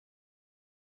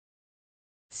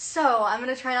So, I'm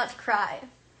gonna try not to cry.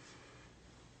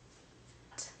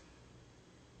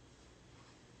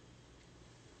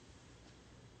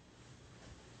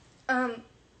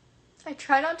 I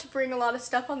try not to bring a lot of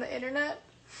stuff on the internet,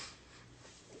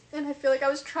 and I feel like I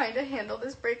was trying to handle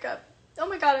this breakup. Oh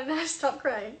my god, and then I stopped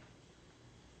crying.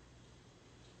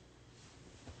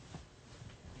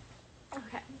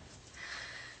 Okay.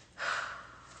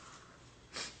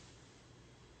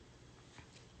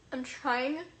 I'm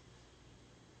trying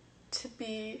to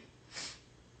be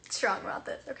strong about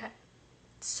this. Okay.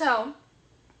 So,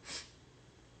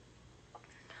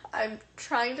 I'm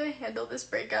trying to handle this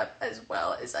breakup as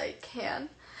well as I can.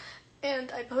 And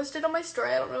I posted on my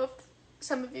story, I don't know if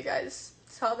some of you guys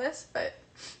saw this, but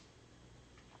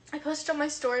I posted on my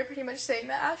story pretty much saying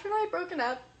that Asher and I had broken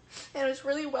up, and it was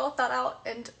really well thought out,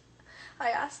 and I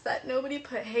asked that nobody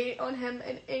put hate on him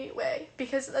in any way,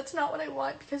 because that's not what I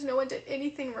want, because no one did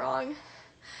anything wrong,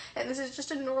 and this is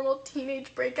just a normal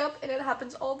teenage breakup, and it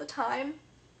happens all the time.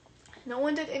 No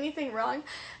one did anything wrong,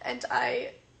 and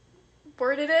I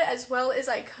worded it as well as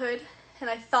I could, and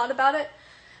I thought about it,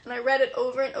 and I read it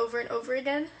over and over and over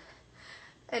again,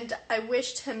 and I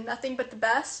wished him nothing but the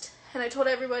best, and I told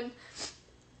everyone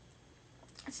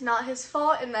it's not his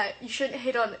fault, and that you shouldn't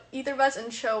hate on either of us,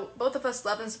 and show both of us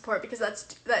love and support, because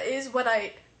that is what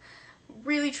I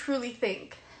really truly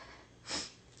think.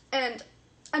 And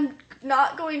I'm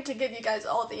not going to give you guys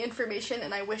all the information,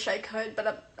 and I wish I could,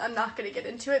 but I'm not going to get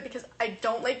into it, because I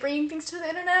don't like bringing things to the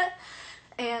internet.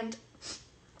 And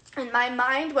in my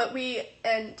mind, what me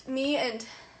and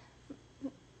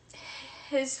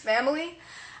his family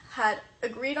had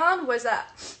agreed on was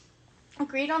that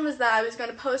I was going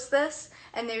to post this,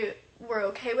 and they were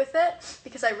okay with it,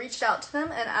 because I reached out to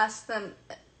them and asked them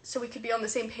so we could be on the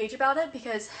same page about it,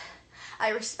 because I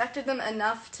respected them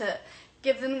enough to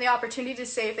give them the opportunity to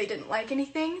say if they didn't like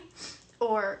anything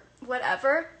or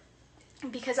whatever,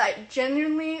 because I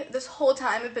genuinely, this whole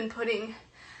time, have been putting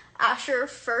Asher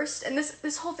first, and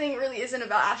this whole thing really isn't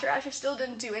about Asher. Asher still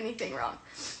didn't do anything wrong.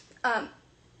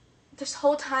 This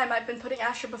whole time I've been putting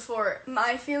Asher before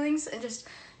my feelings, and just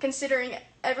considering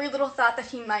every little thought that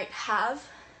he might have.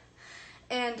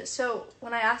 And so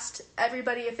when I asked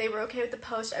everybody if they were okay with the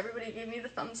post, everybody gave me the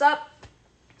thumbs up,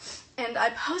 and I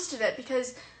posted it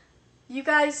because you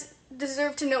guys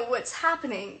deserve to know what's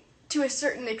happening to a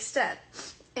certain extent.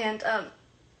 And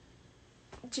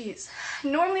geez,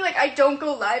 normally I don't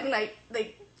go live and I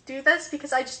do this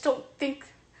because I just don't think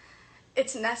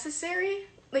it's necessary.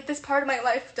 This part of my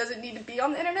life doesn't need to be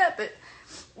on the internet, but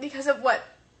because of what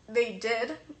they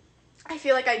did, I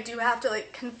feel like I do have to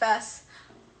confess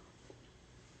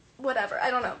whatever, I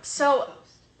don't know. So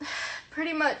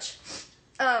pretty much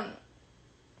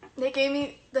they gave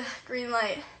me the green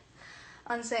light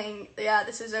on saying, yeah,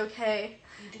 this is okay.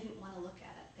 You didn't want to look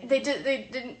at it. They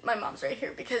didn't, my mom's right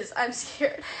here because I'm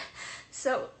scared.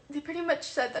 So they pretty much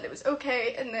said that it was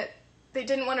okay, and that they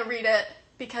didn't want to read it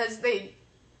because they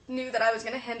knew that I was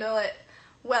going to handle it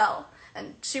well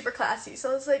and super classy.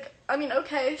 So I was like, I mean,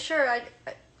 okay, sure.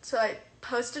 So I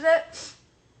posted it,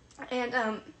 and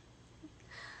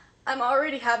I'm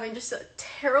already having just a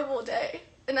terrible day,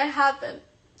 and I have been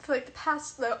for the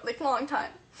past long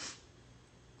time.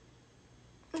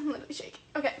 I'm literally shaking.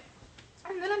 Okay.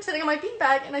 And then I'm sitting on my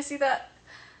beanbag, and I see that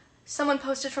someone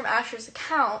posted from Asher's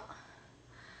account.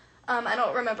 I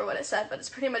don't remember what it said, but it's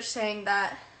pretty much saying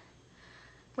that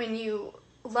when you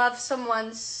love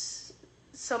someone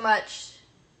so much,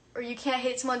 or you can't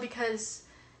hate someone because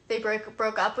they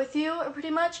broke up with you, or pretty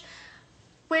much.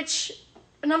 Which,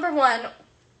 number one,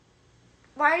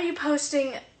 why are you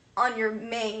posting on your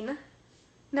main?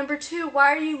 Number two,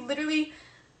 why are you literally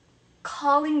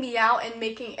calling me out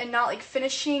and not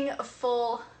finishing a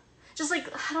full, just I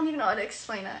don't even know how to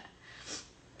explain it.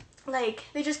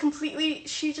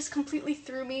 She just completely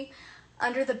threw me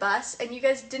under the bus, and you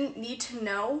guys didn't need to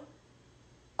know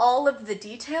all of the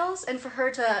details, and for her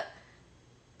to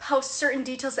post certain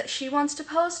details that she wants to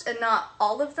post and not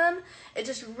all of them, it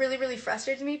just really, really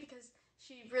frustrated me, because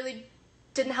she really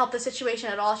didn't help the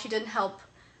situation at all. She didn't help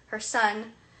her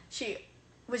son. She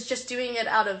was just doing it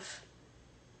out of,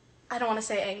 I don't want to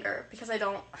say anger, because I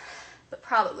don't, but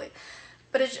probably.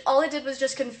 But all it did was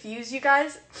just confuse you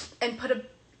guys and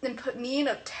put me in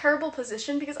a terrible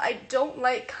position, because I don't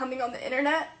like coming on the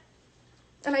internet.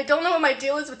 And I don't know what my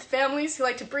deal is with families who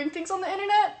like to bring things on the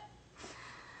internet.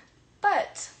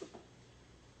 But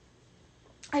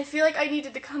I feel like I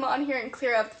needed to come on here and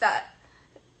clear up that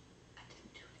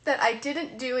I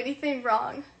didn't do anything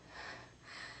wrong.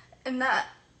 And that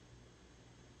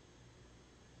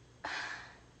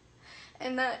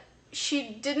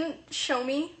she didn't show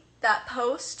me that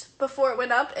post before it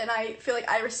went up, and I feel like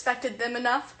I respected them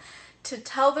enough to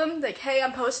tell them, like, hey,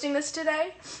 I'm posting this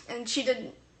today, and she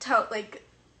didn't tell, like,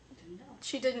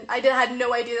 I had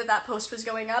no idea that that post was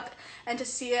going up, and to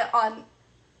see it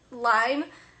online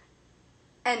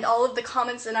and all of the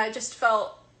comments, and I just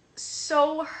felt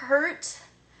so hurt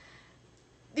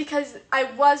because I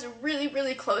was really,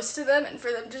 really close to them, and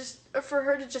for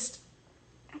her to just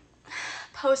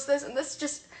post this, and this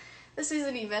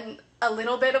isn't even a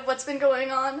little bit of what's been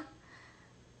going on.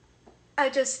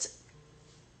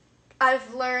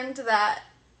 I've learned that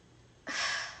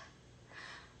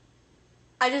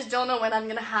I just don't know when I'm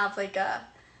gonna have like a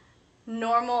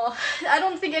normal, I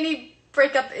don't think any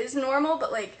breakup is normal,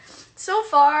 but like so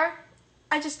far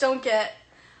I just don't get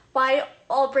why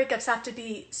all breakups have to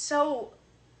be so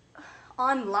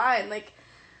online. Like,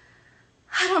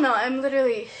 I don't know, I'm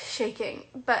literally shaking.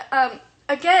 But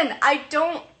again, I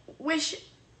don't wish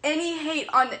any hate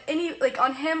on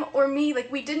on him or me.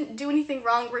 Like, we didn't do anything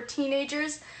wrong, we're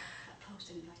teenagers.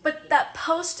 But that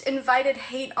post invited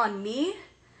hate on me,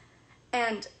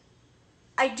 and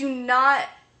I do not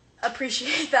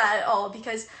appreciate that at all,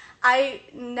 because I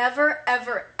never,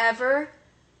 ever, ever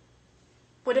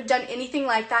would have done anything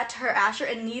like that to her, Asher,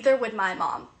 and neither would my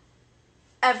mom.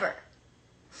 Ever.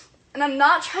 And I'm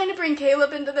not trying to bring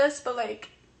Caleb into this, but like,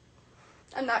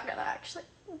 I'm not gonna actually.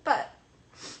 But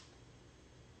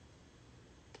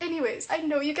anyways, I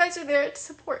know you guys are there to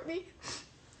support me.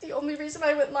 The only reason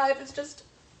I went live is just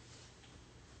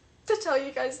to tell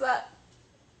you guys that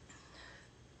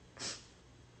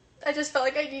I just felt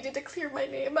like I needed to clear my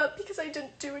name up because I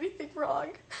didn't do anything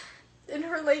wrong. And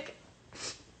her, like,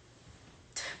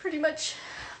 pretty much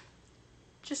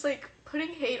just, like, putting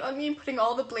hate on me and putting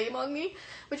all the blame on me,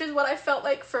 which is what I felt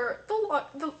like for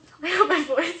my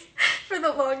voice, for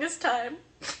the longest time.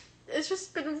 It's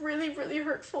just been really, really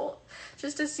hurtful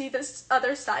just to see this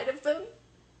other side of them.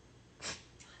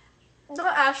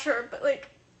 Not Asher, but, like,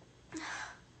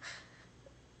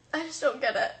 I just don't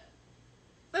get it.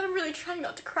 And I'm really trying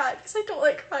not to cry because I don't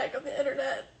like crying on the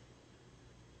internet.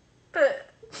 But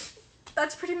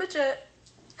that's pretty much it.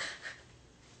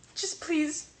 Just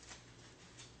please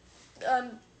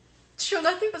show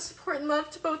nothing but support and love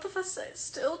to both of us.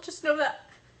 Still, just know that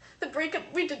the breakup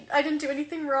I didn't do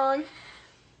anything wrong,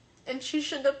 and she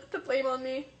shouldn't have put the blame on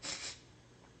me.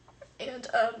 And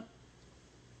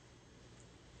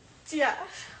yeah.